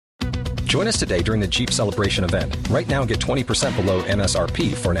Join us today during the Jeep Celebration event. Right now, get 20% below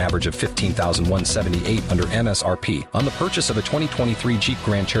MSRP for an average of $15,178 under MSRP on the purchase of a 2023 Jeep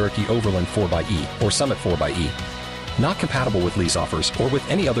Grand Cherokee Overland 4xE or Summit 4xE. Not compatible with lease offers or with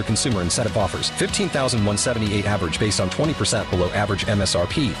any other consumer incentive offers. $15,178 average based on 20% below average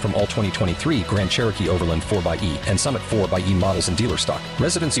MSRP from all 2023 Grand Cherokee Overland 4xE and Summit 4xE models in dealer stock.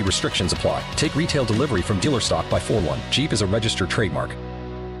 Residency restrictions apply. Take retail delivery from dealer stock by 4/1. Jeep is a registered trademark.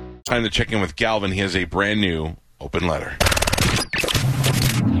 Time to check in with Galvin. He has a brand new open letter.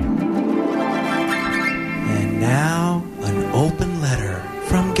 And now, an open letter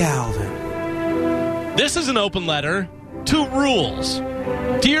from Galvin. This is an open letter to rules.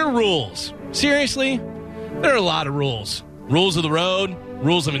 Dear rules, seriously, there are a lot of rules. Rules of the road,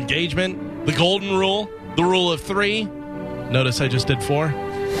 rules of engagement, the golden rule, the rule of 3. Notice I just did 4.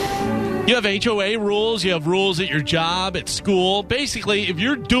 You have HOA rules, you have rules at your job, at school. Basically, if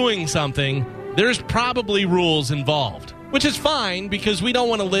you're doing something, there's probably rules involved, which is fine because we don't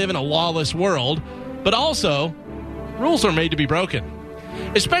want to live in a lawless world, but also, rules are made to be broken.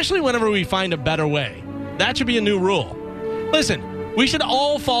 Especially whenever we find a better way. That should be a new rule. Listen, we should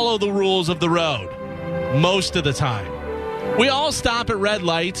all follow the rules of the road most of the time. We all stop at red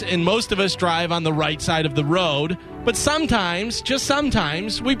lights, and most of us drive on the right side of the road, but sometimes, just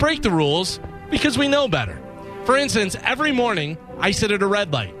sometimes, we break the rules because we know better. For instance, every morning, I sit at a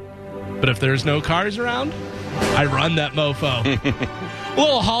red light. But if there's no cars around, I run that mofo. A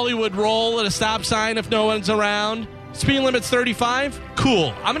little Hollywood roll at a stop sign if no one's around. Speed limit's 35?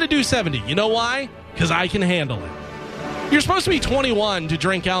 Cool. I'm going to do 70. You know why? Because I can handle it. You're supposed to be 21 to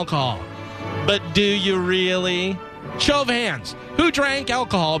drink alcohol. But do you really? Show of hands. Who drank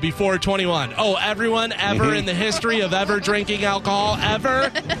alcohol before 21? Oh, everyone ever in the history of ever drinking alcohol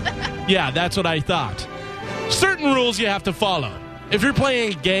ever? Yeah, that's what I thought. Certain rules you have to follow. If you're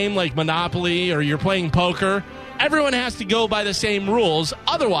playing a game like Monopoly or you're playing poker, everyone has to go by the same rules.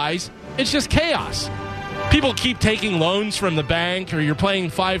 Otherwise, it's just chaos. People keep taking loans from the bank, or you're playing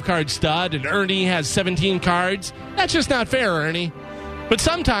 5-card stud and Ernie has 17 cards. That's just not fair, Ernie. But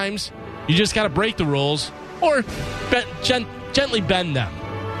sometimes you just got to break the rules or gently bend them.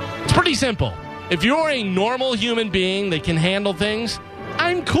 It's pretty simple. If you're a normal human being that can handle things,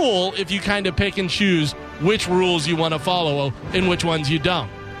 I'm cool if you kind of pick and choose which rules you want to follow and which ones you don't.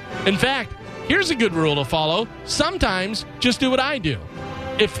 In fact, here's a good rule to follow. Sometimes just do what I do.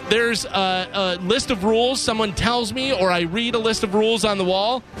 If there's a list of rules someone tells me, or I read a list of rules on the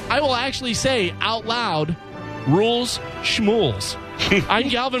wall, I will actually say out loud, rules schmools. I'm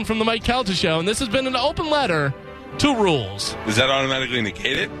Galvin from the Mike Kelta Show, and this has been an open letter to rules. Does that automatically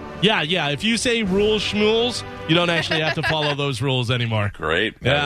negate it? Yeah. If you say rules schmools, you don't actually have to follow those rules anymore. Great. Yeah.